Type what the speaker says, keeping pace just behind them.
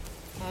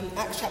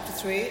Acts chapter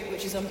 3,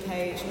 which is on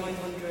page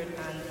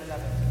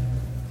 911.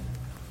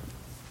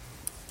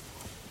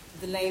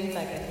 The lame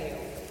beggar healed.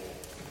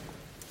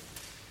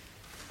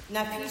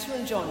 Now Peter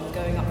and John were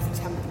going up to the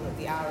temple at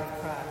the hour of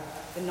prayer,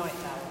 the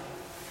ninth hour,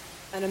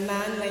 and a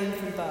man lame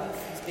from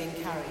birth was being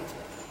carried,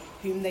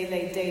 whom they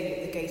laid daily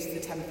at the gate of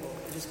the temple,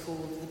 that is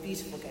called the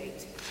Beautiful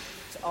Gate,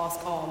 to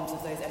ask alms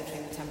of those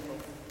entering the temple.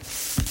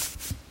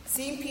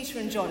 Seeing Peter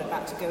and John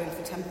about to go into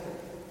the temple,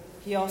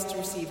 he asked to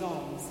receive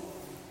alms,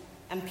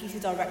 and Peter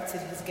directed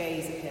his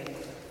gaze at him,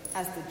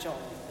 as did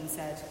John, and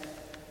said,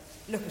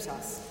 "Look at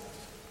us."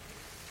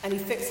 And he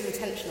fixed his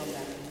attention on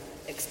them,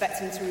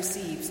 expecting to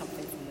receive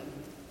something from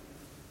them.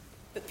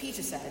 But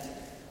Peter said,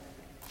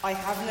 "I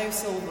have no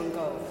silver and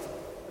gold,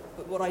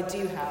 but what I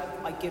do have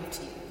I give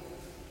to you.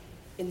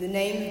 In the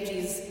name of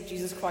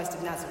Jesus Christ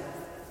of Nazareth,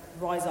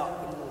 rise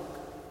up and walk."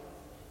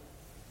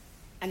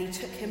 And he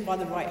took him by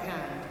the right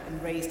hand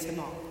and raised him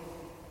up,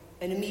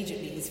 and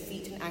immediately his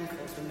feet and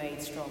ankles were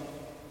made strong.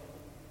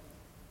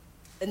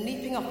 And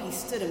leaping up he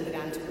stood and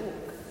began to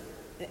walk,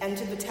 and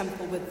entered the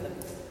temple with them,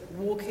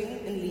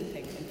 walking and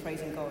leaping and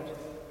praising God.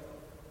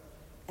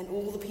 And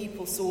all the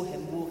people saw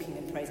him walking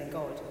and praising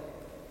God,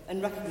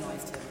 and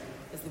recognized him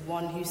as the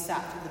one who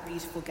sat at the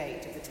beautiful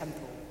gate of the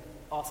temple,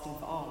 asking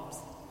for alms.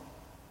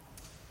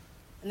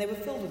 And they were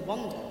filled with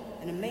wonder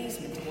and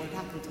amazement at what had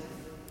happened to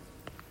him.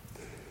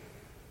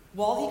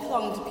 While he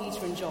clung to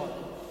Peter and John,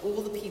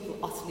 all the people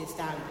utterly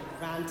astounded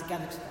ran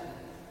together to them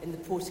in the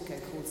portico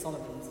called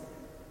Solomon's.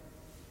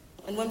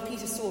 And when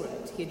Peter saw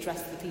it, he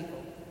addressed the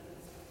people.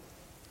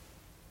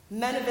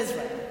 "Men of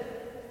Israel,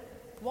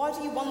 why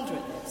do you wonder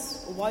at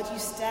this, or why do you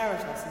stare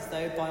at us as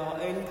though by our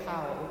own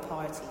power or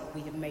piety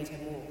we have made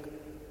him walk?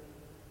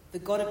 The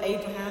God of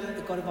Abraham,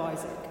 the God of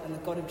Isaac, and the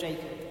God of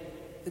Jacob,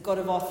 the God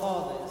of our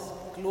fathers,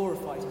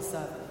 glorified his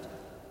servant.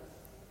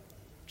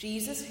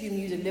 Jesus, whom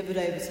you delivered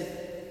over to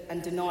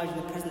and denied in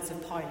the presence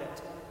of Pilate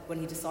when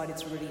he decided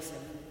to release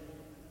him.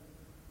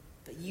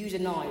 But you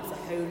denied the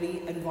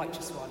holy and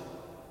righteous one,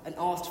 and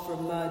asked for a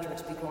murderer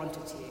to be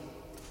granted to you.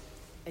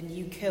 And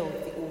you killed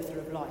the author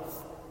of life,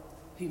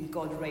 whom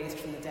God raised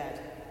from the dead.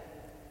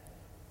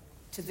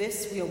 To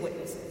this we are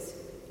witnesses.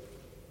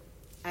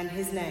 And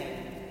his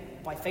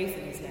name, by faith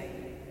in his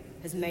name,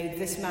 has made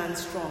this man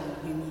strong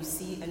whom you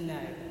see and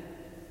know.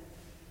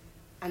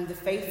 And the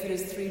faith that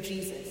is through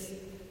Jesus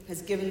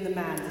has given the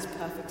man this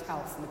perfect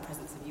health in the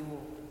presence of you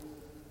all.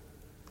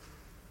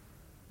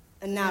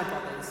 And now,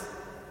 brothers,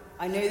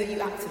 I know that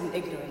you acted in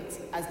ignorance,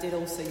 as did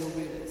also your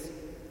rulers.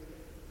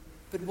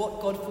 But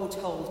what God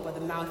foretold by the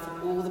mouth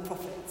of all the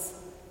prophets,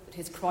 that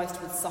his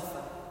Christ would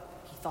suffer,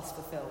 he thus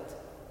fulfilled.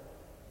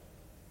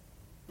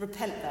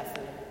 Repent,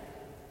 therefore,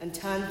 and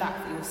turn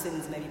back that your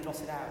sins may be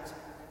blotted out,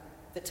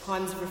 that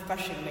times of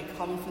refreshing may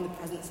come from the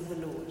presence of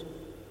the Lord,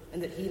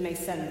 and that he may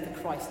send the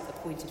Christ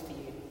appointed for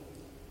you,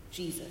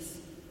 Jesus,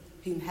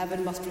 whom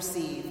heaven must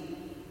receive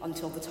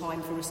until the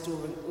time for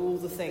restoring all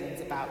the things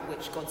about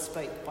which God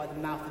spoke by the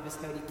mouth of his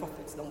holy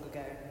prophets long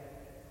ago.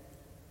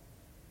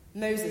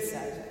 Moses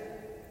said,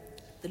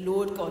 'The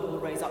Lord God will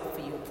raise up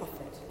for you a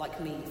prophet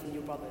like me from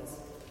your brothers.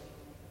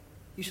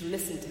 You shall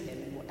listen to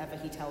him in whatever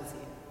he tells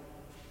you.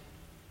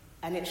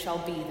 And it shall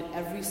be that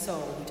every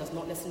soul who does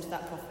not listen to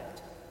that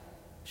prophet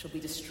shall be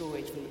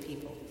destroyed from the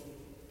people.'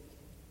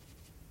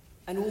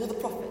 And all the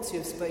prophets who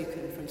have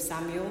spoken, from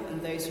Samuel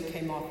and those who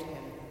came after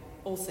him,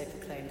 also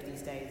proclaimed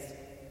these days.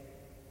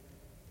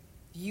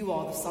 You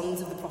are the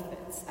sons of the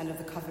prophets and of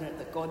the covenant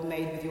that God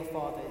made with your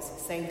fathers,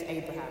 saying to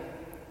Abraham,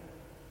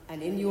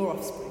 'And in your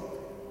offspring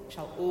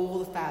shall all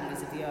the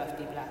families of the earth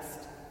be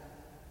blessed.'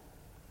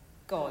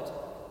 God,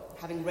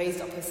 having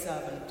raised up his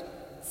servant,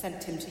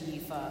 sent him to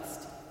you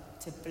first,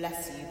 to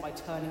bless you by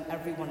turning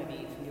every one of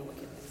you from your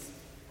wickedness."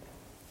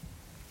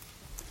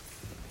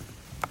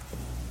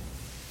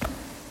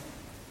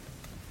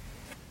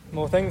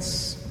 Well,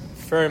 thanks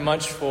very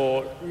much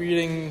for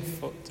reading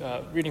for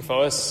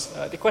us.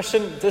 The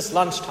question this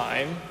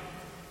lunchtime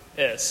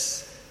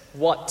is,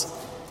 what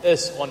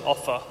is on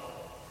offer?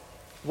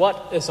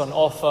 What is on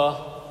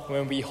offer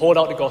when we hold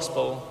out the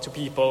gospel to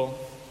people?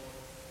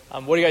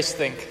 What do you guys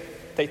think?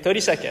 Take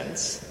 30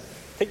 seconds,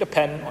 take the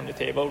pen on the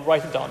table,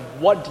 write it down.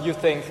 What do you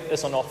think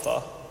is on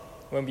offer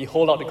when we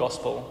hold out the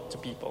gospel to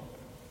people?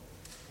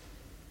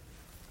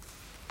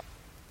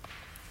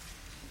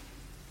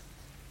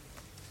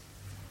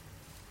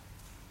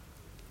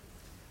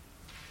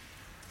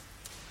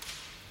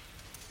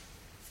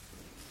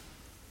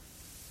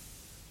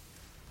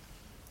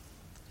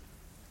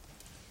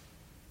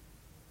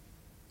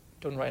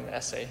 Don't write an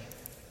essay,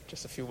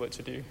 just a few words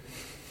to do.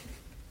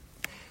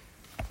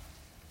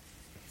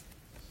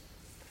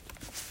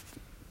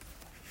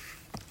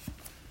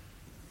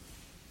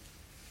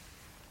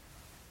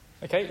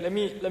 Okay, let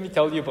me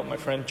tell you about my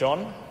friend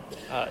John.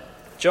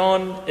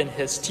 John, in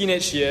his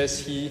teenage years,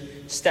 he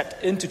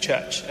stepped into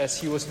church as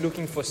he was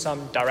looking for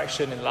some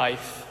direction in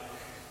life.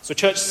 So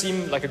church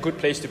seemed like a good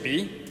place to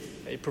be.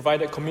 It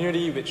provided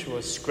community, which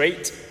was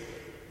great,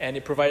 and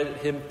it provided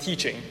him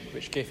teaching,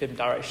 which gave him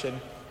direction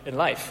in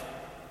life.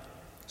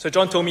 So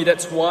John told me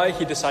that's why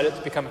he decided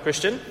to become a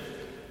Christian.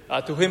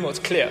 To him it was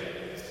clear.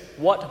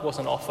 What was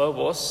on offer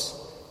was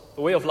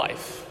a way of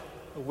life,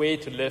 a way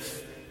to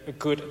live a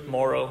good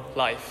moral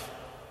life.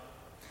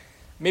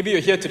 Maybe you're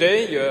here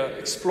today, you're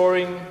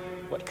exploring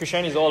what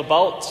Christianity is all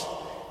about,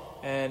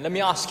 and let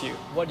me ask you,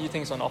 what do you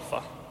think is on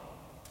offer?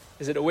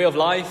 Is it a way of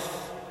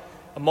life,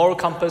 a moral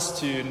compass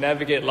to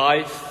navigate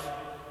life,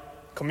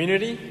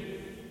 community,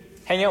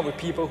 hang out with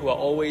people who are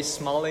always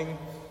smiling,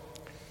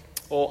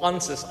 or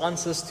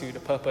answers to the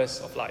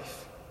purpose of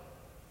life?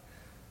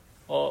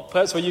 Or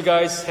perhaps for you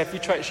guys, have you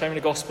tried sharing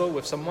the gospel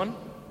with someone?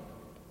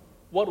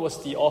 What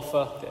was the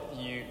offer that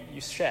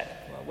you shared?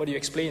 What do you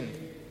explain?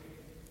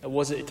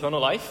 Was it eternal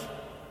life?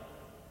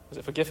 Was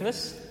it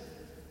forgiveness?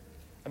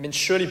 I mean,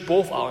 surely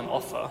both are on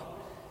offer,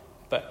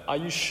 but are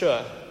you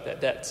sure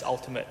that that's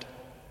ultimate?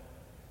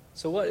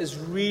 So what is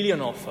really on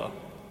offer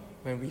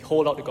when we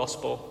hold out the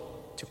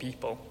gospel to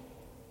people?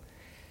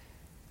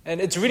 And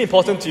it's really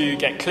important to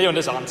get clear on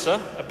this answer,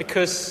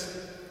 because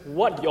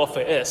what the offer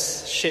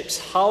is shapes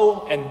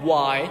how and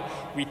why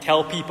we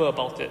tell people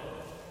about it.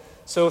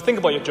 So think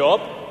about your job,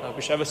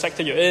 whichever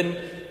sector you're in,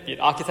 be it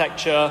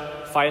architecture,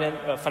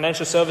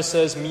 financial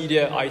services,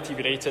 media,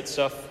 IT-related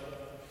stuff.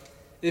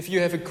 If you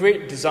have a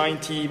great design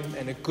team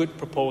and a good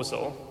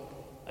proposal,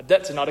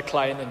 that's another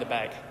client in the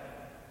bag.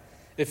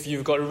 If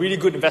you've got a really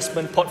good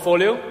investment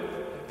portfolio,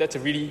 that's a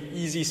really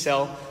easy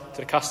sell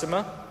to the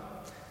customer.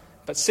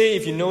 But say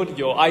if you know that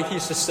your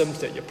IT systems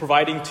that you're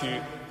providing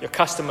to your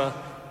customer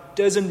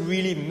doesn't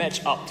really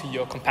match up to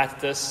your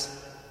competitors,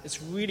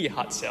 it's really a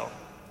hard sell.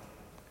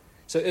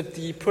 So if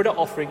the product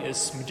offering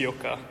is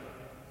mediocre,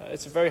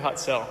 it's a very hard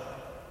sell.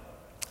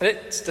 And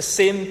it's the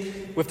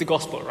same with the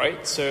gospel,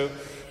 right? So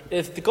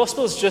if the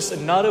gospel is just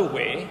another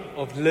way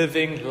of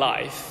living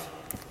life,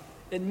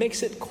 it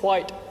makes it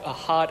quite a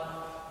hard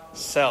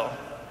sell.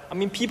 I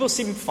mean, people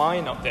seem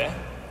fine out there.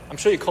 I'm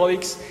sure your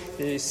colleagues,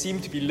 they seem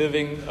to be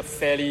living a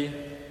fairly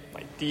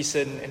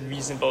decent and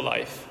reasonable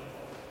life.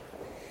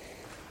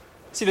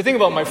 See, the thing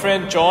about my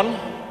friend John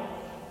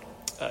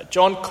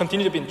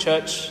continued to be in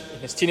church in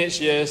his teenage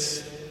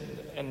years,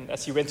 and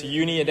as he went to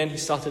uni, and then he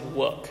started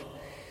work.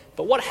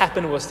 But what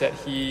happened was that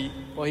he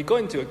got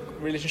into a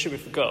relationship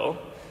with a girl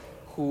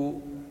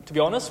who, to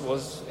be honest,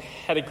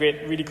 had a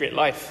really great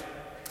life.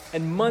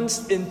 And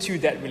months into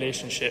that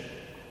relationship,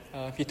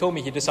 he told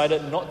me he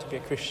decided not to be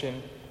a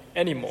Christian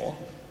anymore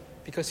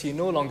because he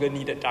no longer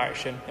needed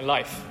direction in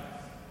life.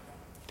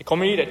 The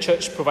community that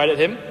church provided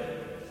him,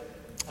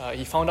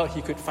 he found out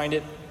he could find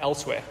it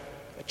elsewhere.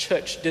 A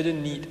church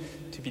didn't need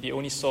to be the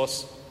only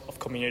source of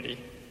community.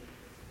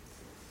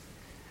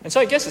 And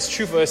so I guess it's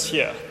true for us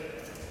here.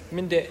 I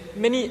mean, there are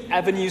many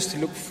avenues to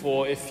look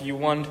for if you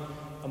want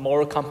a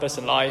moral compass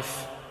in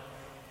life.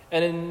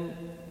 And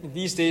in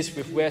these days,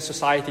 with where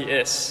society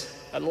is,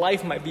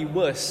 life might be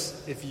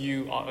worse if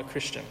you are a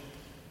Christian.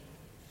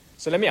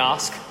 So let me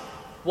ask,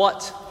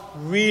 what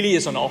really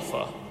is on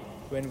offer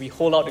when we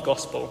hold out the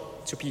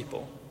gospel to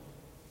people?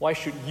 Why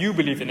should you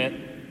believe in it?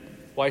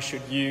 Why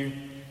should you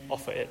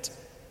offer it?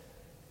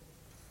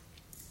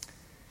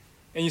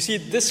 And you see,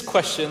 this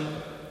question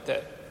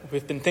that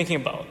we've been thinking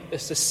about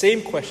is the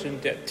same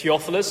question that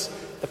Theophilus,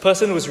 the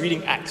person who was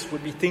reading Acts,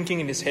 would be thinking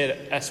in his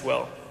head as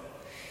well.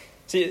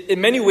 See,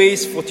 in many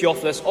ways for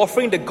Theophilus,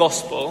 offering the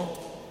gospel,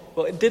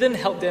 it didn't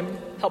help them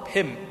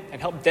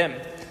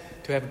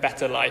to have a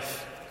better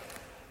life.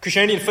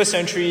 Christianity in the first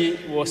century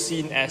was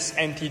seen as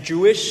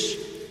anti-Jewish,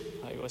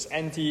 it was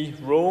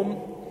anti-Rome,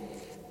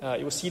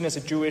 it was seen as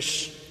a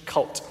Jewish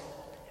cult,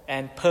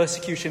 and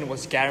persecution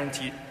was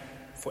guaranteed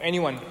for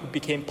anyone who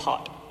became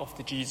part of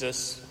the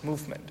Jesus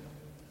movement.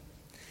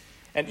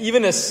 And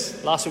even as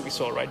last week we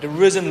saw, right, the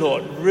risen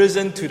Lord,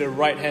 risen to the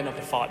right hand of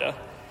the Father,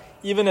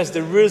 even as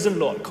the risen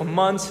Lord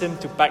commands him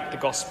to back the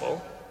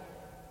gospel,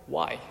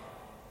 why?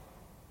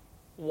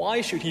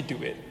 Why should he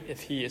do it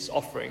if he is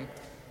offering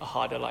a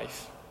harder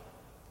life?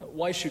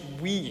 Why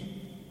should we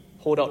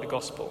hold out the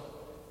gospel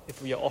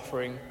if we are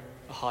offering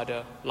a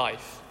harder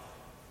life?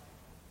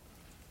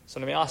 So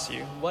let me ask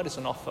you, what is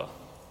on offer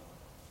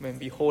when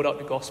we hold out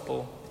the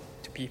gospel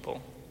to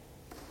people?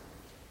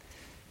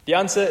 The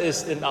answer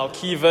is in our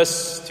key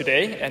verse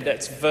today, and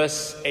that's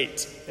verse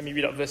 8. Let me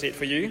read out verse 8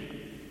 for you.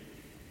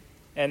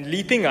 And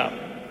leaping up,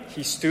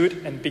 he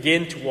stood and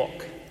began to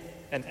walk,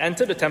 and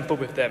entered the temple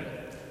with them,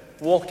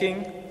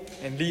 walking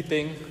and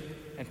leaping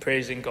and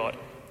praising God.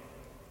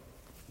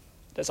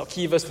 That's our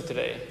key verse for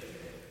today.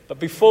 But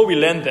before we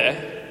land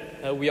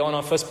there, we are on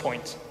our first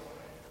point.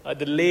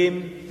 The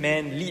lame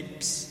man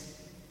leaps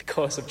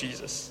because of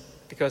Jesus'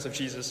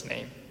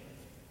 name.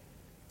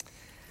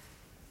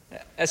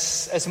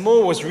 As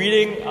Mo was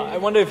reading, I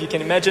wonder if you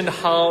can imagine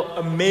how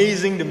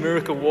amazing the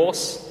miracle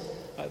was.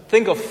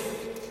 Think of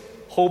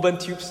Holborn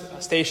Tube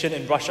Station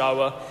in rush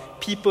hour,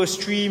 people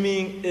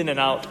streaming in and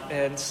out,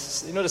 and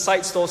the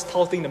side stalls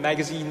touting the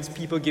magazines,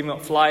 people giving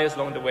out flyers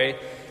along the way,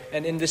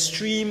 and in the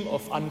stream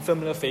of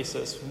unfamiliar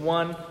faces,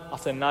 one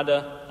after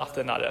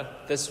another,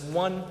 there's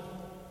one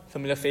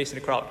familiar face in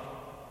the crowd.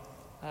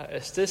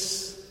 Is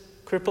this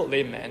crippled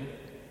lame man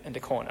in the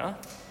corner?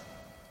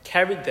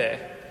 carried there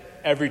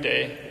every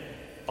day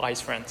by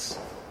his friends.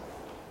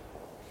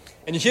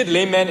 And you hear the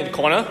lame man in the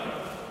corner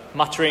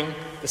muttering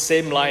the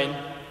same line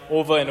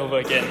over and over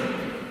again.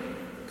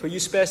 Could you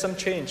spare some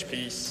change,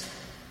 please?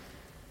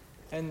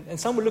 And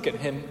some would look at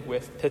him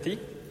with pity,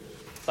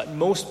 but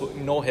most would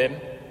ignore him,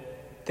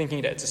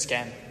 thinking that it's a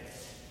scam.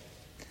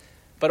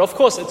 But of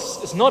course,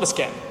 it's not a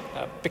scam,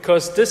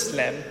 because this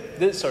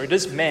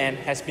man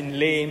has been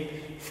lame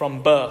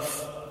from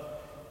birth.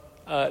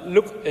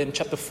 Look in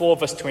chapter 4,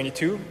 verse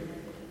 22.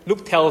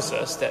 Luke tells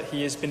us that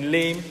he has been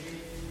lame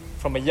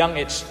from a young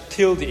age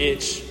till the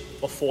age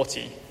of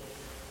 40.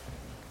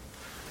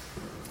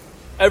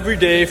 Every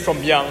day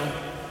from young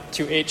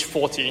to age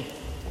 40,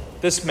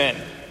 this man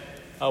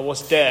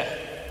was there,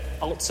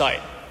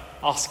 outside,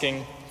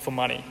 asking for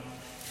money.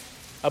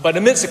 But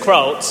amidst the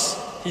crowds,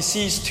 he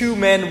sees two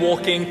men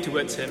walking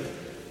towards him.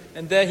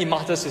 And there he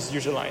mutters his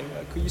usual line,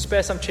 could you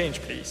spare some change,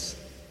 please?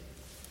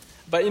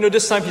 But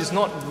this time he's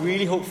not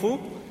really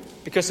hopeful,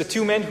 because the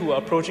two men who are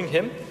approaching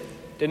him,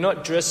 they're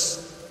not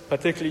dressed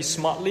particularly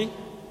smartly.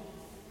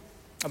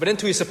 But then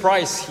to his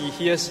surprise, he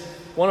hears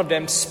one of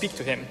them speak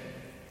to him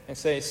and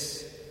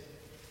says,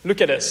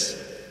 look at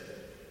us.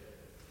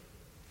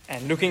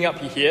 And looking up,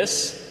 he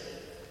hears,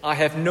 I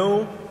have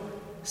no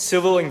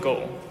silver and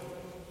gold,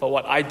 but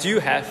what I do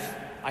have,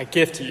 I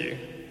give to you.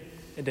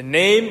 In the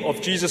name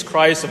of Jesus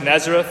Christ of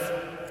Nazareth,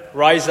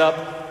 rise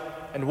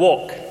up and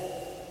walk.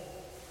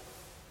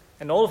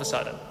 And all of a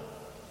sudden,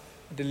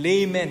 the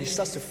lame man, he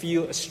starts to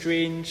feel a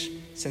strange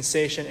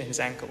sensation in his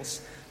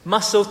ankles.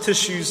 Muscle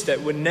tissues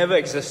that were never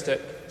existed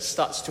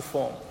starts to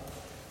form.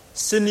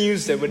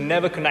 Sinews that were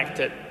never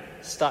connected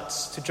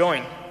starts to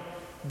join.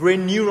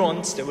 Brain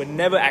neurons that were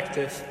never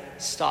active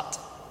start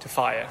to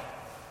fire.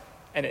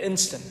 And in an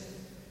instant,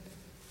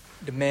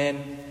 the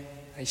man,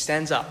 he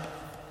stands up.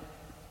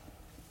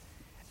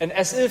 And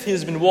as if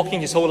he's been walking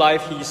his whole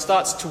life, he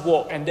starts to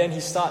walk, and then he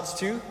starts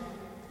to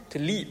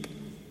leap.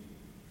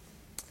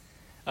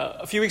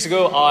 A few weeks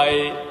ago,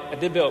 I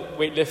did a bit of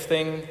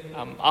weightlifting.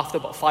 After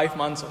about 5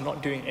 months of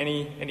not doing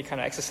any kind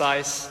of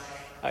exercise,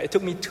 it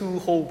took me 2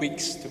 whole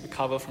weeks to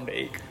recover from the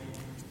ache.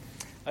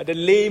 The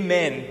lame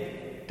man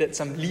did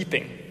some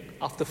leaping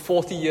after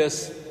 40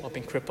 years of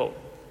being crippled.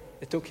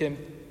 It took him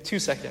 2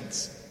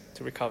 seconds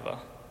to recover.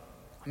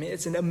 I mean,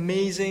 it's an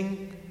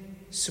amazing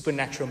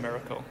supernatural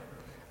miracle.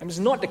 I mean, it's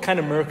not the kind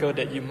of miracle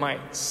that you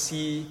might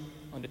see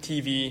on the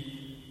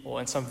TV or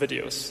in some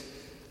videos.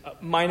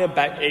 Minor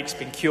back aches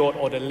being cured,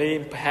 or the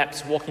lame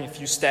perhaps walking a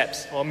few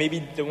steps, or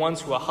maybe the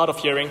ones who are hard of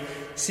hearing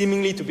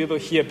seemingly to be able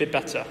to hear a bit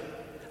better.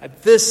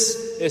 This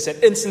is an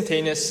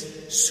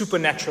instantaneous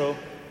supernatural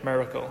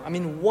miracle. I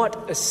mean,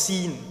 what a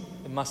scene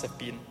it must have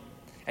been.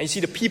 And you see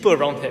the people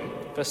around him,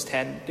 verse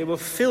 10, they were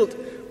filled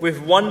with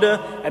wonder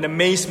and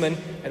amazement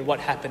at what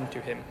happened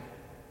to him.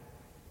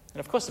 And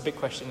of course the big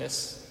question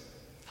is,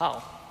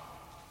 how?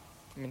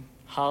 I mean,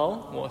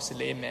 how was the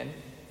lame man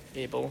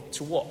able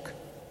to walk?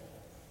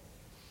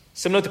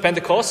 Similar to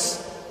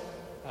Pentecost,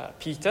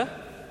 Peter,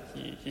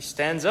 he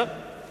stands up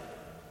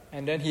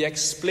and then he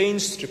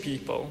explains to the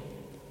people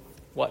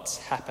what's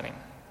happening.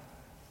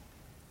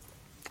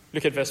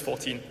 Look at verse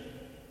 14.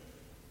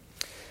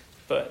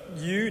 But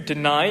you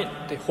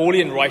denied the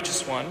Holy and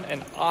Righteous One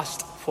and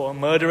asked for a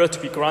murderer to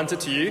be granted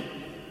to you,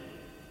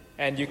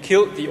 and you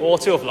killed the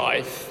author of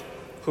life,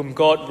 whom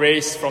God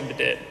raised from the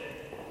dead.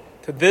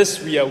 To this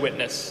we are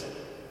witnesses,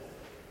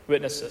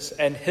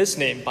 and his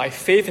name, by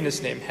faith in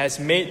his name, has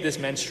made this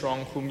man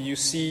strong, whom you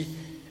see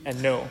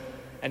and know.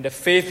 And the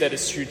faith that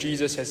is through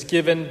Jesus has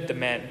given the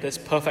man this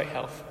perfect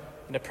health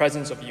in the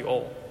presence of you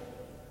all.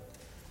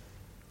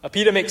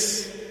 Peter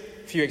makes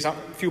a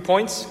few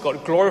points.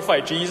 God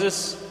glorified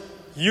Jesus.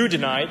 You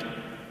denied.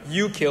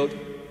 You killed.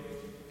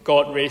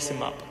 God raised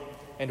him up.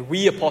 And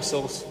we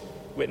apostles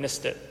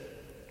witnessed it.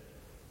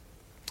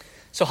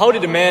 So how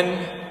did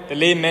the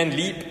lame man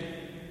leap?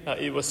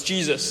 It was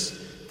Jesus,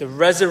 the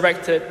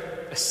resurrected,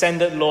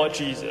 ascended Lord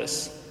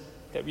Jesus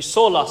that we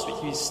saw last week.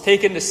 He's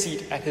taken the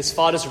seat at his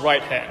Father's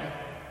right hand.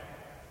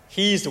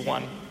 He's the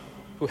one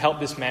who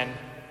helped this man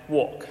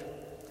walk.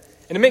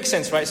 And it makes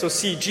sense, right? So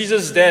see,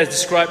 Jesus there is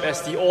described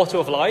as the author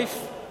of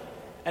life.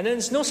 And then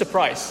it's no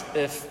surprise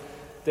if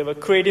there were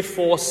creative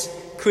force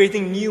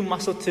creating new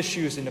muscle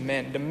tissues in the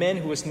man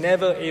who was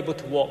never able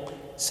to walk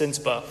since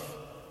birth.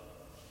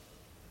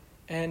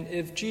 And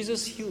if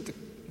Jesus healed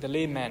the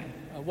lame man,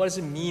 what does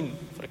it mean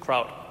for the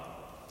crowd?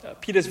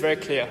 Peter's very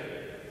clear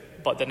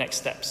about the next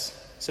steps.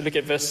 So look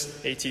at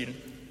verse 18.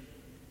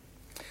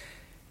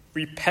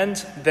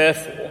 Repent,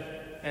 therefore,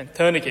 and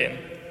turn again,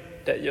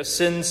 that your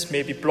sins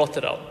may be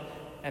blotted out,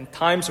 and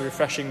times of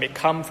refreshing may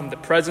come from the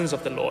presence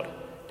of the Lord,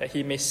 that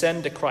he may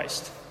send the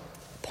Christ,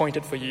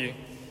 appointed for you,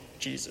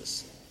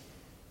 Jesus.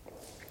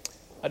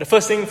 The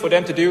first thing for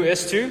them to do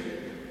is to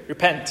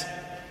repent.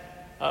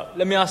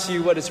 Let me ask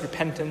you, what does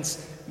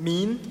repentance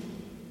mean?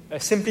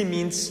 It simply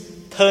means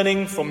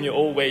turning from your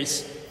old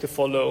ways to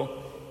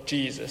follow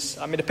Jesus.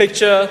 I mean, the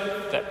picture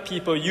that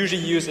people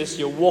usually use is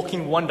you're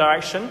walking one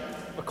direction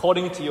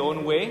according to your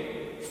own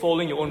way,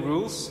 following your own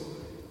rules.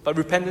 But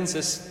repentance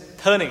is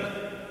turning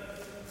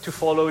to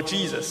follow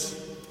Jesus,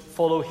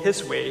 follow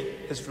his way,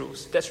 his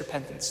rules. That's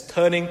repentance.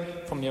 Turning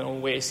from your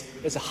own ways.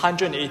 It's a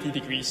 180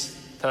 degrees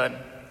turn.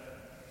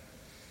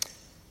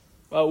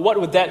 What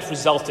would that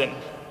result in?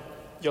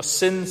 Your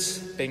sins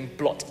being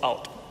blotted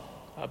out.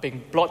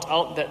 Being blotted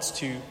out, that's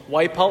to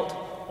wipe out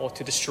or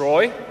to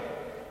destroy.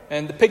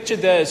 And the picture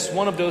there is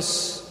one of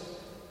those,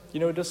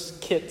 those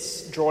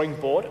kids' drawing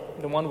board,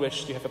 the one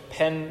which you have a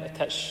pen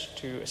attached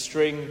to a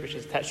string which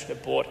is attached to the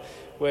board,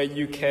 where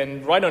you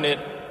can write on it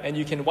and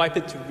you can wipe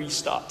it to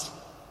restart.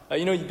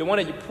 The one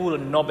that you pull a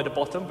knob at the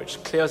bottom,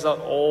 which clears out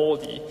all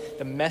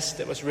the mess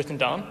that was written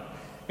down.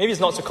 Maybe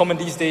it's not so common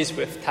these days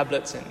with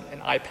tablets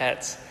and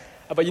iPads.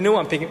 But you know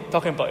what I'm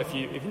talking about if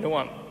you know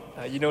what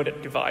you know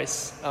that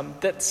device.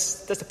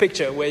 That's the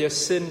picture where your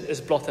sin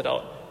is blotted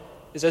out.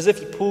 It's as if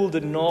you pull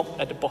the knob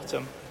at the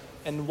bottom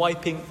and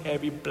wiping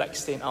every black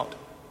stain out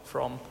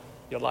from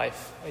your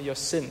life. Your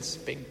sins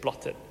being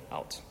blotted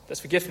out. That's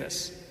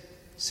forgiveness.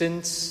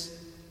 Sins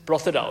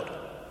blotted out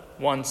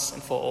once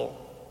and for all.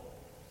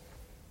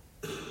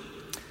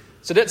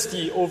 So that's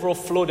the overall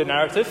flow of the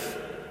narrative.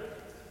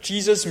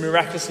 Jesus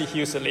miraculously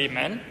heals the lame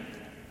man.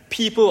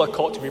 People are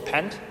called to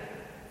repent.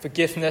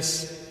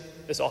 Forgiveness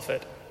is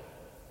offered.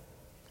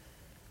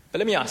 But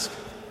let me ask,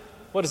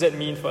 what does that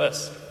mean for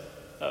us?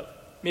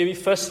 Maybe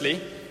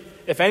firstly,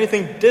 if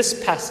anything,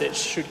 this passage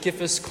should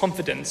give us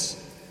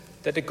confidence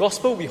that the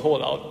gospel we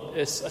hold out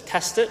is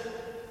attested,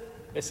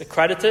 is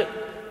accredited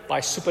by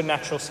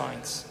supernatural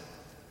signs.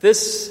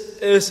 This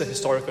is a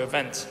historical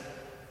event.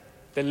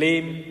 The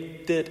lame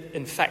did,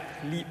 in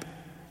fact, leap,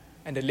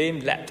 and the lame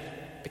leapt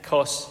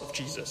because of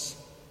Jesus.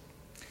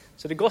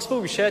 So the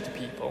gospel we share to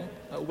people,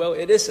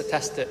 it is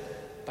attested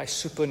by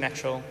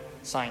supernatural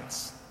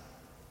signs.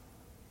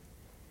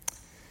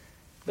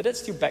 But that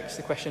still begs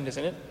the question,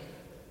 doesn't it?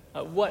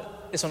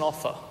 What is on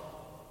offer?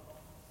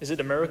 Is it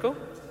a miracle?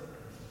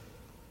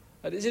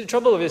 The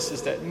trouble with this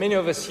is that many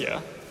of us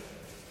here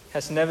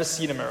has never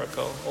seen a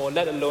miracle, or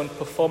let alone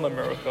perform a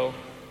miracle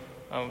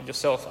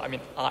yourself.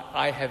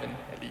 I haven't,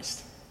 at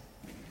least.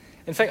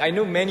 In fact, I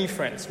know many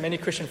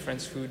Christian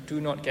friends who do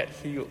not get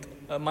healed.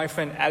 My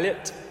friend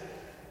Elliot,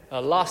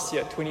 last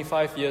year,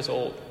 25 years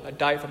old,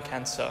 died from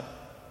cancer.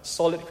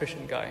 Solid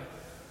Christian guy.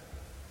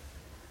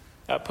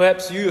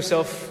 Perhaps you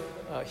yourself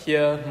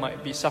here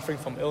might be suffering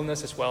from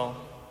illness as well.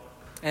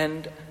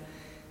 And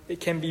it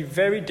can be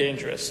very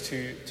dangerous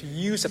to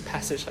use a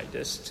passage like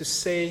this to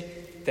say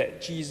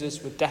that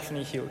Jesus would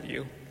definitely heal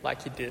you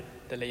like he did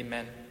the lame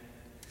man.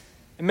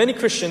 And many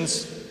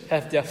Christians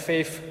have their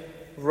faith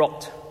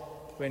robbed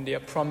when they are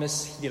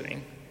promised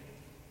healing,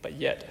 but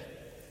yet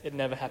it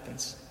never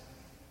happens.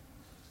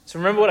 So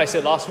remember what I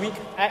said last week?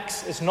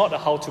 Acts is not a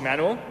how-to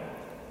manual.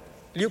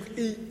 Luke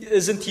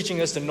isn't teaching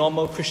us the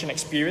normal Christian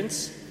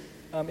experience.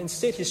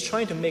 Instead, he's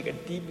trying to make a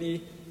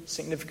deeply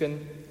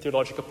significant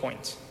theological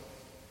point.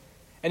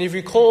 And if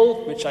you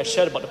recall, which I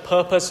shared about the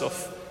purpose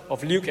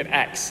of Luke and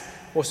Acts,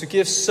 was to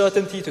give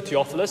certainty to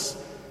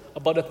Theophilus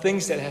about the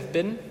things that have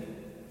been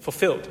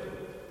fulfilled,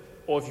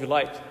 or if you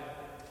like,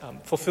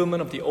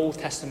 fulfillment of the Old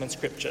Testament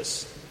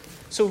scriptures.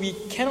 So we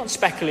cannot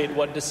speculate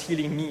what this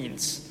healing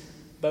means,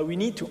 but we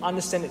need to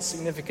understand its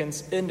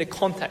significance in the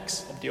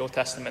context of the Old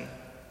Testament.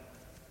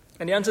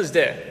 And the answer is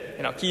there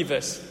in our key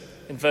verse,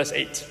 in verse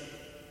 8.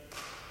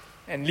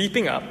 And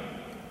leaping up,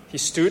 he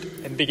stood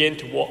and began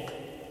to walk,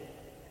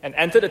 and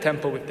entered the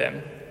temple with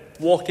them,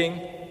 walking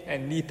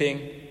and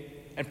leaping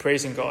and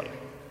praising God.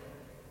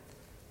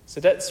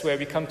 So that's where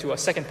we come to our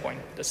second point,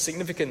 the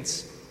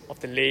significance of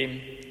the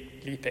lame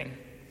leaping.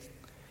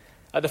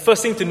 The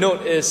first thing to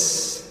note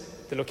is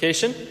the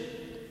location.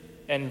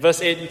 And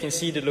verse 8, you can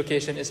see the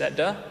location is at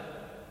the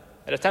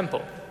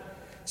temple.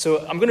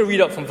 So I'm going to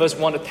read out from verse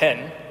 1 to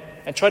 10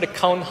 and try to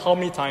count how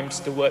many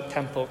times the word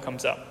temple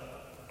comes up.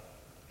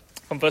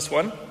 From verse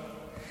 1.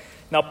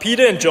 Now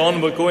Peter and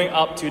John were going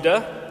up to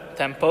the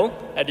temple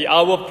at the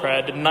hour of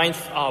prayer, the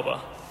 9th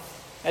hour.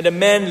 And a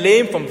man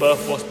lame from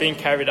birth was being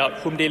carried out,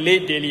 whom they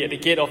laid daily at the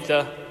gate of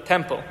the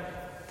temple,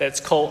 that's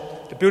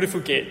called the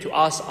Beautiful Gate, to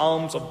ask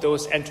alms of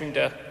those entering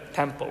the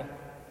temple.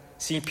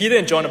 Seeing Peter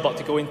and John about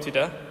to go into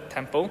the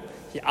temple,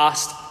 he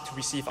asked to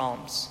receive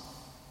alms.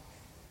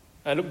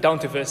 Look down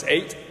to verse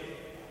 8.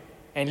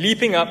 And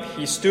leaping up,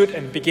 he stood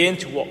and began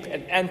to walk,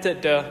 and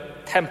entered the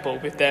temple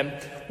with them,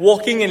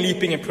 walking and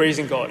leaping and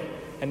praising God.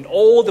 And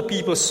all the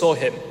people saw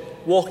him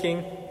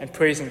walking and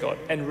praising God,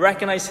 and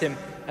recognized him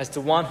as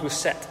the one who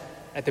sat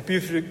at the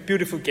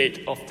beautiful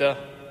gate of the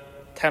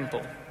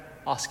temple,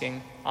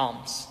 asking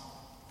alms.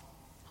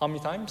 How many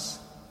times?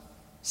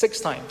 6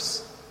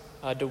 times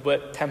the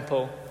word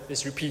temple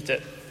is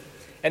repeated.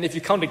 And if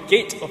you count the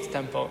gate of the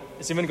temple,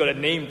 it's even got a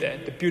name there,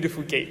 the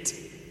beautiful gate.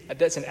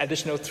 That's an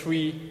additional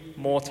 3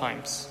 more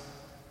times.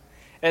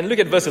 And look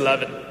at verse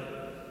 11.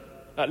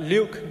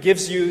 Luke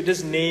gives you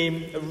this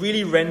name, a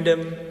really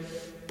random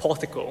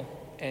portico,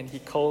 and he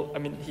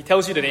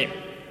tells you the name.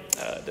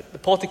 The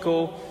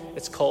portico,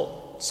 it's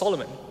called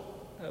Solomon,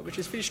 which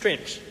is pretty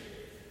strange.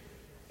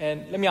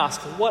 And let me ask,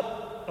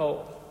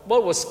 what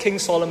was King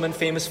Solomon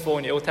famous for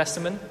in the Old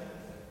Testament?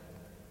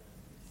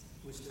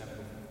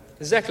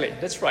 Exactly,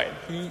 that's right.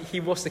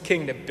 He was the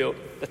king that built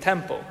the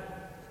temple.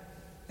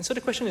 And so the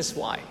question is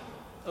why?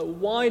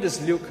 Why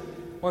does Luke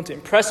want to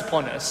impress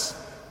upon us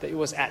that it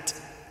was at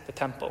the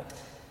temple?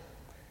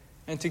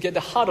 And to get the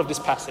heart of this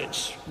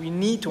passage, we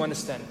need to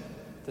understand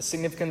the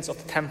significance of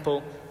the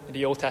temple in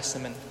the Old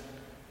Testament.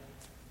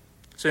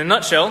 So in a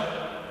nutshell,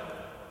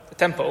 the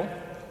temple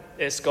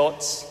is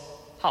God's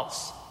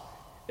house.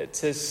 It's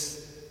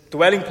his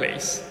dwelling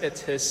place.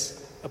 It's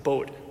his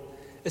abode.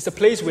 It's the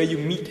place where you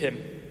meet him.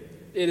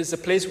 It is a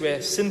place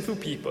where sinful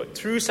people,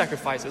 through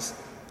sacrifices,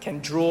 can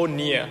draw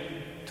near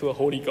to a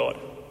holy God.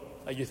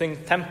 You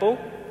think temple,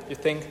 you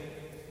think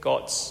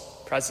God's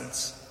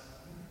presence.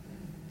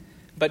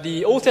 But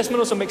the Old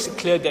Testament also makes it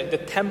clear that the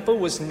temple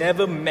was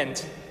never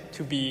meant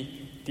to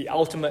be the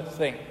ultimate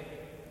thing.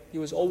 It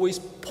was always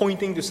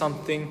pointing to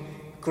something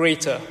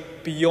greater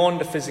beyond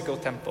the physical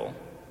temple.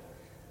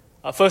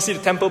 Firstly,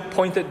 the temple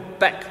pointed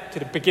back to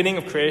the beginning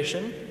of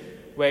creation,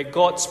 where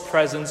God's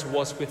presence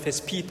was with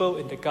his people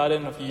in the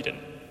Garden of Eden.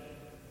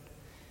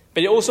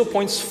 But it also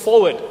points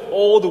forward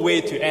all the way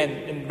to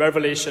end in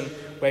Revelation,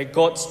 where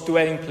God's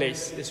dwelling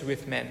place is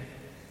with men.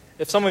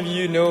 If some of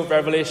you know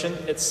Revelation,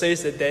 it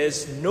says that there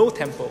is no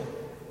temple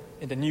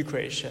in the new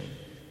creation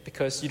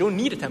because you don't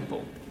need a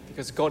temple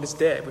because God is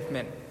there with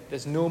men.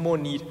 There's no more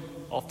need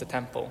of the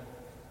temple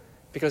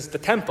because the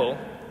temple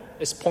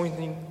is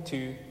pointing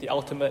to the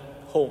ultimate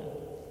home,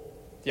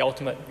 the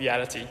ultimate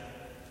reality,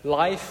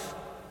 life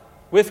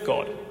with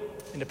God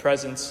in the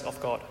presence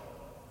of God.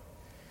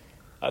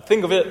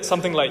 Think of it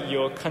something like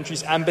your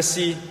country's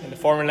embassy in the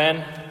foreign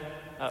land.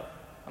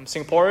 I'm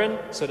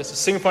Singaporean, so there's a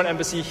Singaporean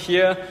embassy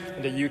here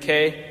in the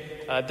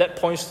UK. That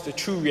points to the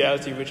true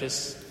reality, which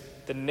is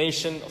the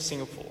nation of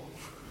Singapore.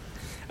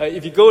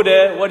 If you go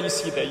there, what do you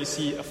see there? You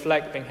see a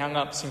flag being hung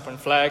up, Singaporean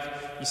flag.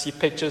 You see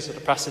pictures of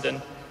the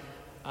president.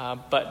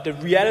 But the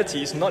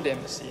reality is not the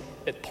embassy.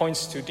 It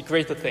points to the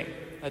greater thing,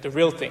 the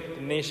real thing,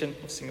 the nation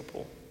of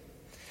Singapore.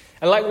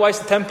 And likewise,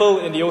 the temple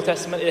in the Old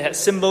Testament, it had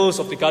symbols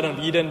of the Garden of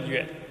Eden. You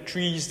had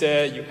trees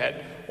there. You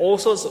had all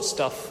sorts of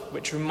stuff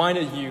which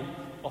reminded you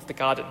of the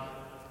garden.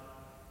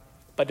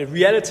 But the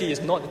reality is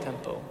not the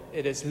temple.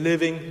 It is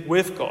living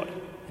with God,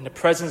 in the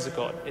presence of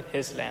God, in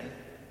his land.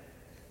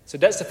 So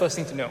that's the first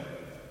thing to know.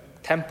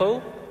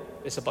 Temple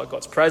is about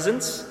God's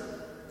presence,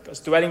 God's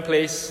dwelling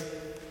place,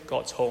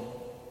 God's home.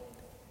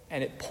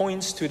 And it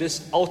points to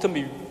this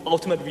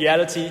ultimate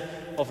reality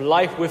of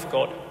life with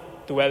God,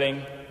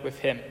 dwelling with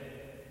him.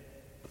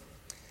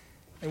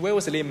 And where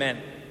was the lame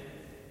man?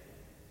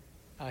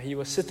 He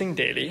was sitting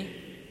daily,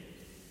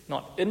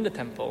 not in the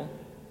temple,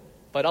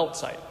 but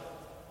outside,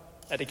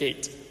 at the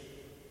gate.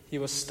 He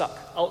was stuck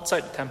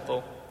outside the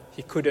temple.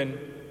 He couldn't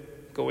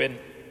go in.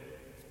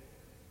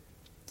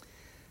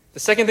 The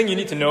second thing you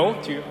need to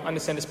know to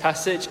understand this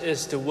passage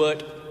is the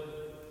word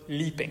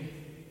leaping.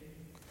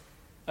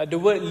 The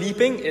word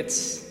leaping, it's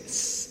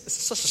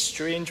such a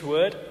strange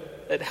word.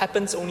 It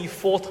happens only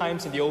 4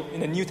 times in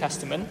the New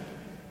Testament,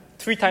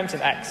 3 times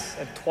in Acts,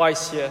 and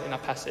twice here in our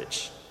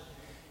passage.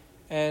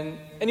 And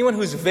anyone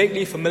who's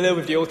vaguely familiar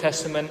with the Old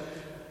Testament,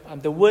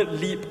 the word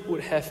leap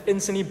would have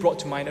instantly brought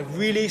to mind a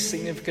really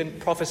significant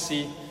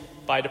prophecy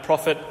by the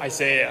prophet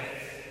Isaiah.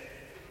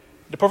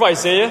 The prophet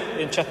Isaiah,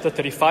 in chapter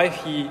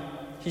 35,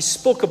 he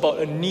spoke about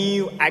a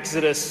new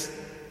exodus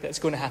that's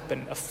going to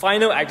happen, a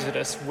final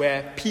exodus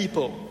where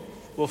people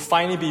will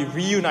finally be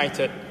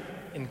reunited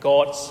in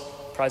God's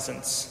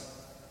presence.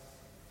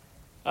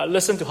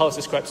 Listen to how it's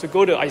described. So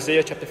go to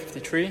Isaiah chapter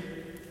 53.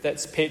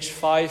 That's page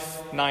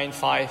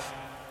 595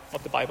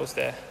 of the Bibles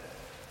there.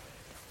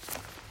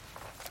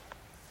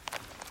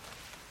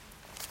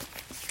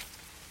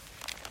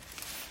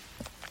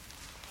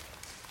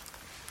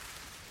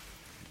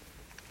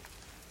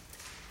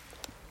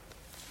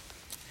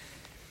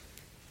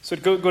 So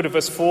go to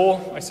verse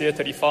 4, Isaiah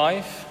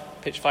 35,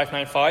 page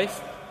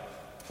 595.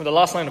 From the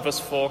last line of verse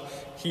 4,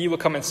 he will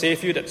come and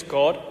save you, that's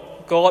God.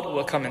 God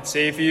will come and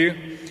save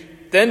you.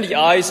 Then the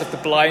eyes of the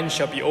blind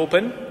shall be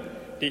opened,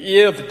 the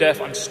ear of the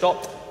deaf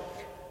unstopped.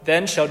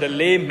 Then shall the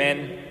lame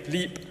man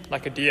leap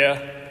like a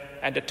deer,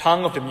 and the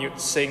tongue of the mute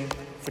sing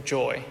for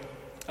joy.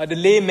 The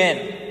lame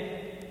man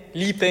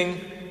leaping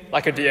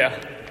like a deer.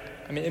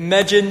 I mean,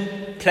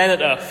 imagine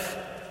planet Earth,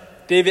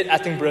 David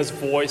Attenborough's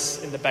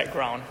voice in the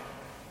background.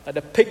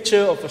 The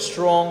picture of a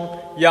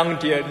strong young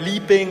deer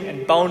leaping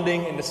and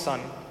bounding in the sun,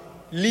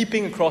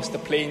 leaping across the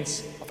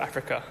plains of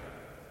Africa.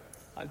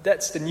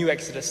 That's the new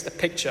Exodus, the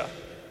picture,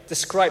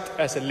 described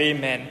as a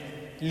lame man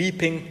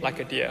leaping like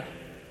a deer.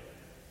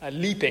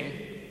 Leaping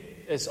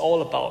is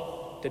all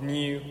about the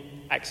new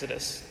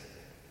Exodus.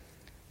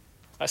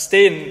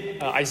 Stay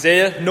in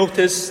Isaiah,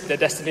 notice the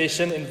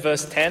destination in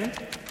verse 10.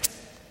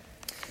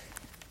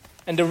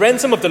 And the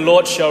ransom of the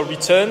Lord shall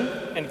return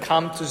and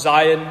come to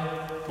Zion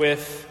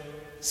with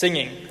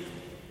singing.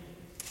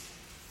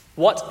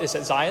 What is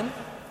at Zion?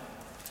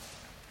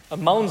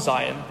 Mount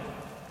Zion,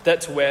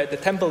 that's where the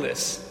temple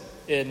is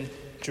in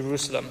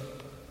Jerusalem.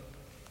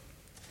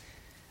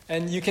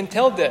 And you can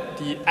tell that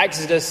the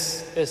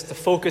Exodus is the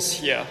focus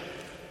here.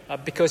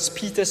 because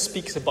Peter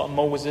speaks about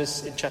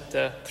Moses in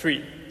chapter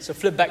 3. So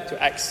flip back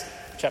to Acts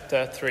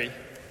chapter 3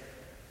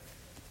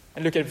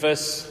 and look at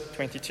verse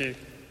 22.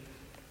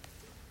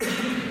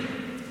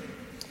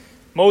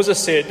 Moses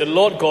said, "The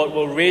Lord God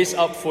will raise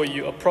up for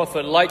you a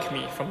prophet like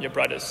me from your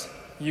brothers.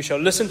 You shall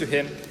listen to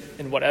him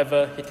in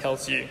whatever he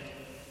tells you."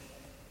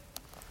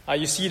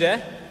 You see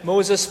there,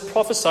 Moses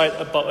prophesied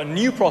about a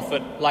new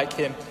prophet like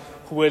him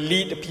who will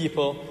lead the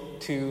people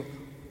to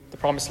the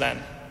promised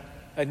land.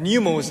 A new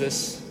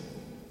Moses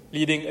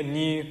leading a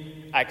new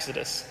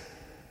Exodus.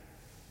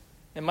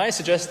 And might I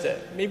suggest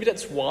that maybe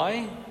that's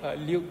why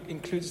Luke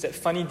includes that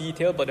funny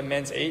detail about the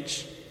man's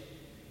age.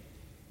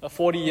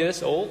 40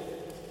 years old.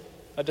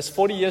 Does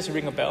 40 years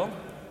ring a bell?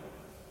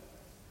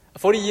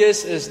 40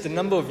 years is the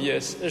number of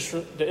years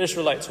the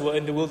Israelites were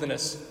in the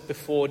wilderness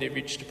before they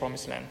reached the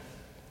promised land.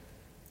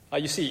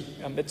 You see,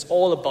 it's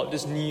all about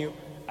this new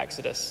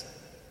Exodus.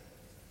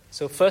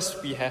 So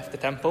first we have the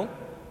temple,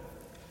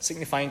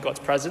 signifying God's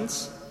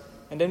presence.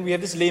 And then we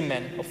have this lame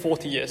man of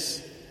 40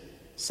 years,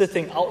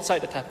 sitting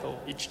outside the temple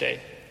each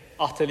day,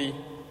 utterly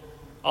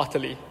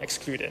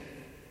excluded.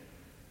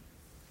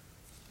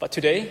 But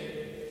today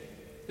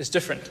is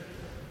different.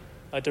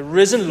 The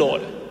risen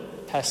Lord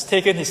has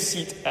taken his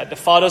seat at the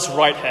Father's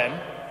right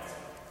hand.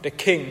 The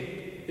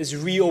King is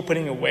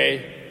reopening a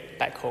way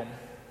back home.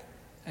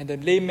 And the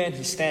lame man,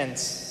 he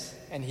stands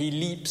and he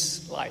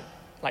leaps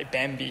like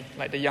Bambi,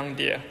 like the young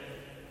deer,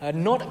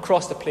 not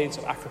across the plains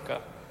of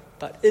Africa,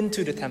 but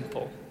into the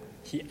temple.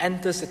 He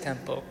enters the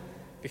temple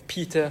with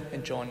Peter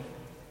and John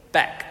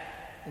back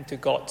into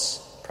God's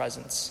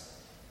presence.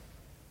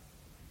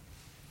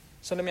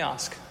 So let me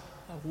ask,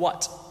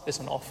 what is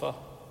on offer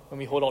when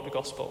we hold out the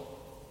gospel?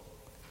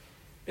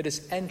 It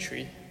is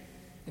entry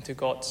into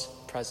God's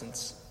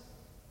presence.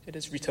 It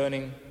is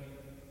returning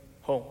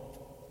home.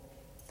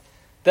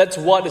 That's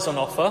what is on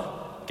offer,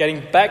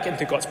 getting back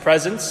into God's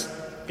presence,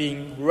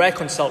 being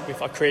reconciled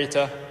with our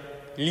Creator,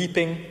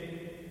 leaping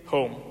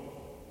home.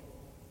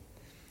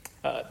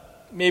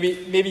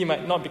 Maybe you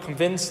might not be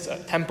convinced,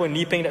 temple and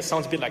leaping, that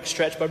sounds a bit like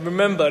stretch, but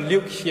remember,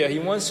 Luke here, he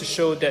wants to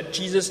show that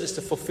Jesus is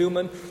the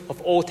fulfillment of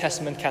Old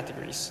Testament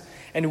categories.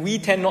 And we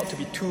tend not to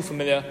be too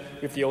familiar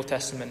with the Old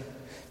Testament.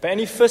 But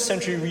any first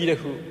century reader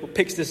who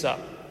picks this up,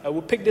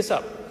 will pick this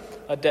up.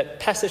 That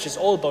passage is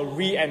all about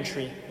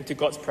re-entry into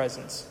God's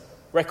presence,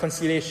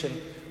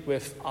 reconciliation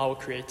with our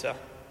Creator.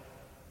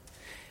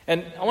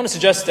 And I want to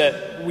suggest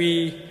that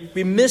we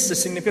miss the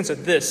significance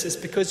of this is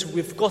because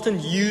we've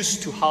gotten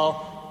used to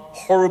how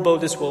horrible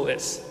this world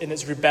is in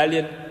its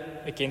rebellion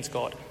against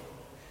God.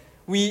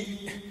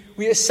 We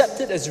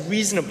accept it as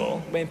reasonable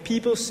when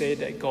people say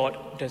that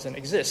God doesn't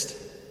exist.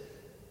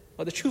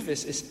 But the truth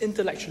is, it's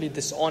intellectually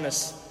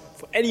dishonest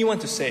for anyone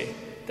to say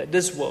that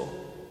this world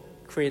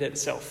created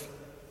itself.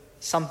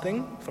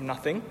 Something from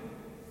nothing,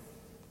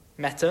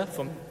 matter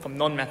from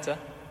non-matter.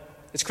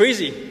 It's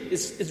crazy.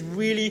 It's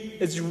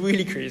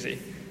really crazy.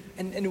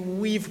 And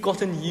we've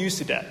gotten used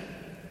to that.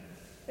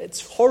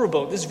 It's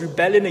horrible, this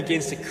rebellion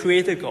against the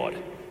Creator God.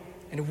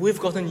 And we've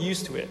gotten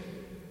used to it.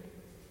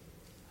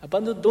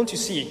 But don't you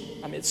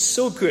see? It's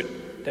so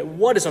good that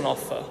what is on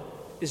offer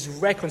is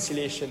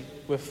reconciliation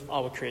with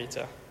our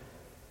Creator.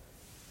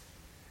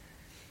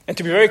 And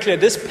to be very clear,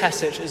 this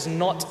passage is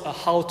not a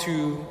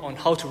how-to on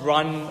how to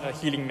run a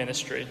healing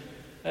ministry.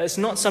 It's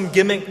not some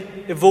gimmick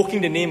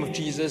evoking the name of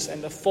Jesus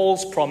and a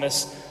false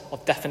promise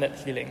of definite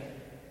healing.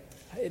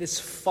 It is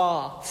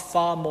far,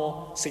 far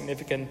more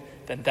significant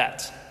than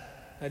that.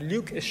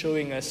 Luke is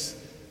showing us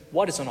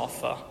what is on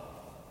offer.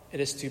 It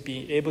is to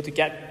be able to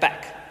get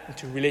back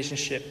into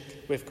relationship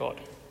with God.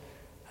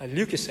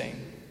 Luke is saying,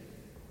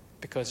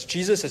 because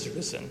Jesus has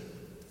risen,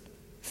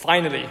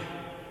 finally,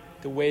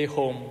 the way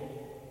home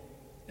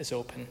is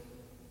open.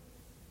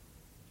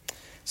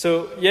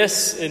 So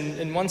yes,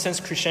 in one sense,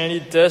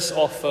 Christianity does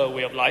offer a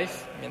way of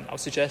life. I would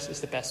suggest it's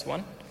the best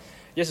one.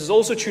 Yes, it's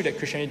also true that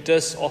Christianity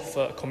does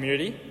offer a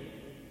community,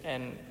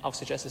 and I would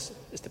suggest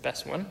it's the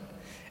best one.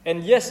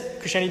 And yes,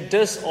 Christianity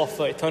does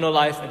offer eternal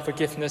life and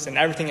forgiveness and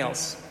everything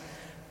else.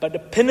 But the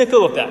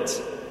pinnacle of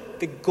that,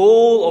 the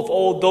goal of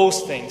all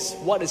those things,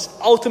 what is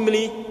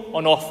ultimately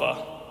on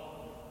offer,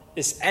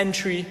 is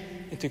entry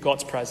into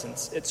God's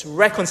presence. It's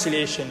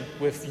reconciliation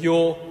with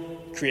your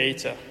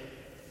Creator.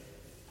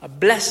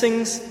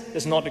 Blessings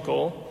is not the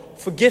goal.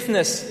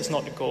 Forgiveness is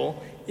not the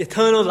goal.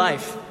 Eternal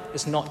life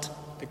is not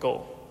the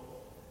goal.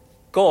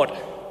 God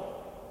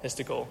is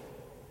the goal.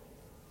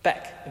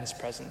 Back in His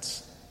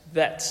presence.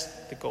 That's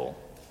the goal.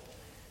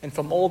 And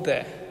from all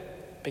there,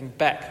 being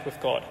back with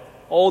God,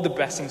 all the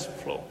blessings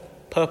flow.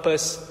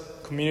 Purpose,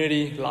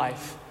 community,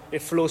 life,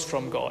 it flows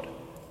from God.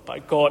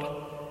 But God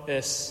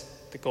is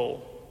the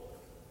goal.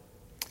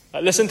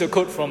 Listen to a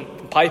quote from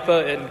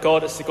Piper in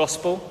God is the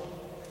Gospel.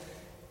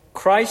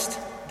 Christ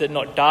did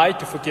not die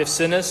to forgive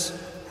sinners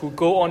who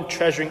go on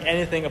treasuring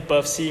anything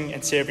above seeing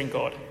and savoring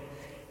God.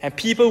 And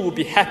people will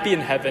be happy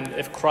in heaven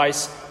if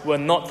Christ were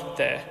not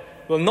there,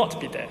 will not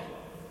be there.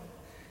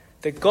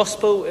 The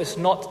gospel is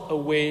not a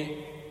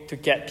way to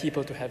get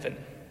people to heaven.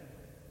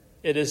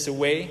 It is a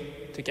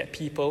way to get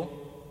people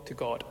to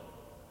God.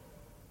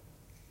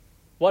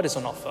 What is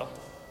on offer?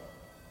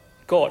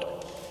 God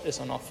is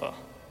on offer.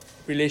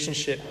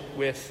 Relationship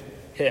with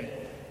Him.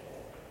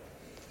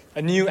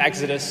 A new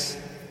exodus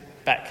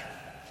back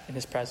in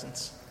His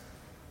presence.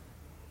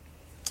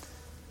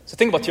 So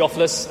think about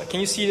Theophilus. Can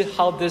you see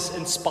how this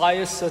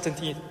inspires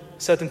certainty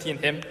in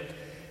him?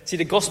 See,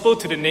 the gospel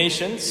to the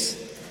nations,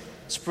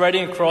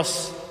 spreading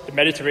across the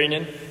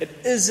Mediterranean, it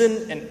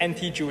isn't an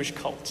anti-Jewish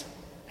cult.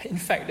 In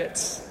fact,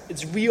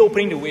 it's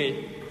reopening the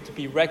way to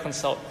be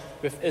reconciled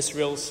with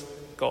Israel's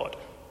God.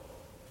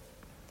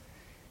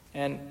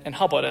 And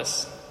how about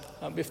us?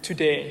 If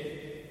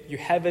today you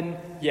haven't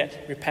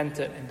yet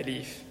repented and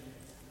believed,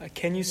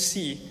 can you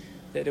see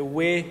that the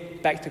way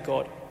back to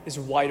God is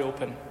wide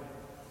open?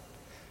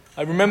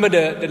 I remember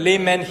the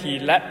lame man, he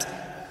leapt,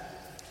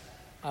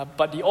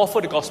 but the offer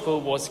of the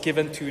gospel was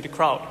given to the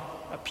crowd.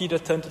 Peter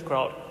turned to the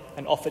crowd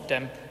and offered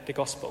them the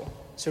gospel.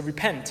 So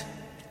repent,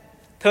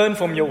 turn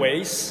from your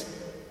ways,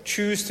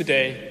 choose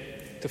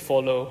today to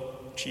follow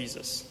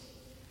Jesus.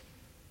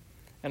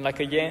 And like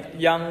a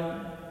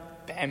young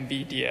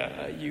Bambi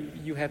deer,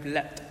 you have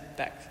leapt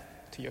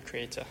back to your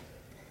Creator.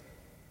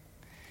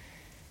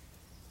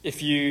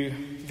 If you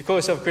call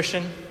yourself a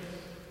Christian,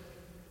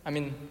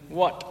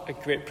 what a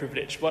great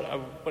privilege. What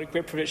a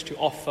great privilege to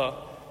offer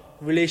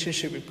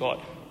relationship with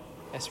God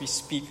as we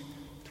speak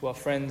to our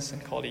friends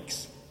and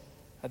colleagues.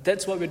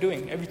 That's what we're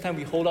doing. Every time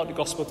we hold out the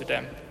gospel to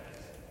them,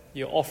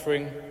 you're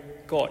offering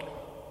God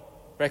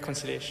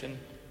reconciliation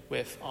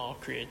with our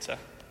Creator.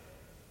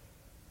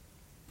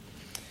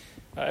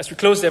 As we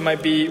close, there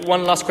might be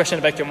one last question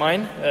in the back of your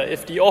mind.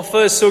 If the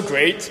offer is so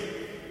great,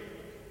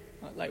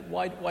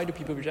 why do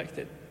people reject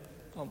it?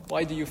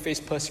 Why do you face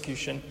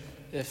persecution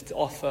if the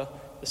offer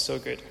is so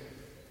good?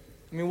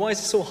 Why is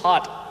it so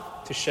hard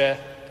to share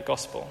the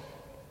gospel?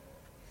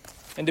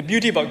 And the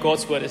beauty about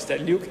God's word is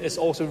that Luke is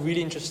also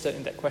really interested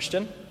in that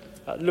question.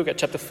 Look at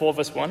chapter 4,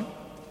 verse 1.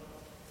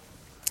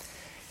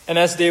 And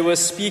as they were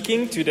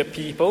speaking to the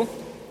people,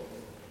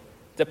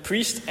 the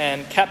priest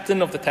and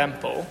captain of the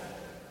temple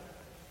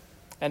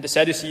and the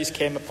Sadducees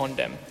came upon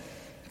them,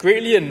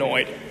 greatly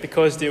annoyed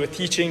because they were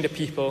teaching the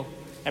people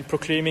and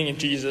proclaiming in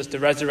Jesus the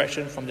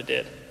resurrection from the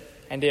dead.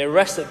 And they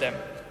arrested them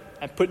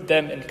and put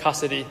them in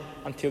custody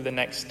until the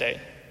next day.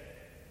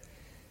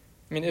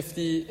 If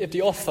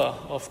the offer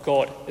of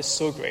God is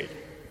so great,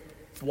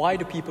 why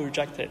do people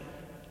reject it?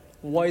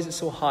 Why is it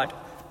so hard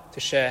to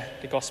share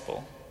the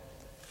gospel?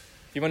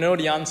 If you want to know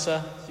the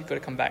answer, you've got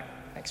to come back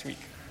next week.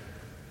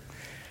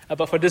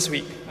 But for this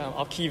week,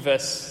 our key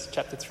verse,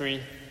 chapter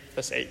 3,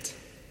 verse 8.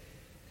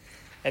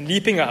 And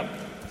leaping up,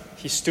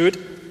 he stood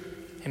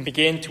and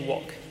began to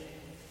walk,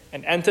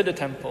 and entered the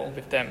temple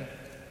with them,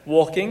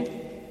 walking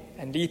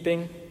and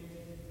leaping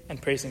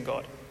and praising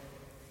God.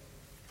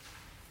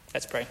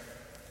 Let's pray.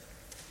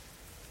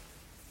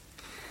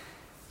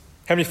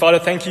 Heavenly Father,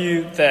 thank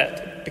you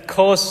that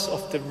because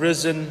of the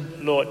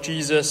risen Lord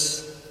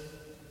Jesus,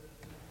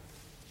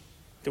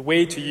 the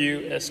way to you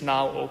is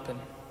now open.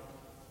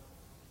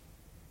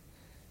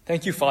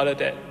 Thank you, Father,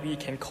 that we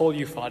can call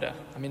you Father.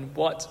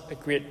 What a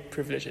great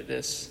privilege it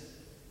is.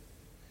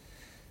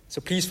 So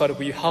please, Father,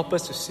 will you help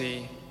us to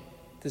see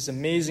this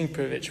amazing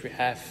privilege we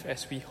have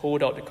as we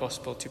hold out the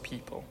gospel to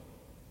people.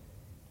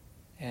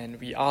 And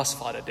we ask,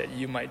 Father, that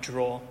you might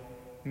draw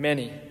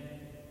many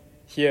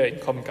here in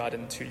Common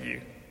Garden to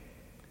you.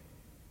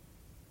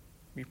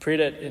 We pray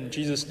that in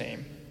Jesus'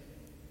 name.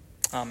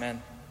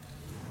 Amen.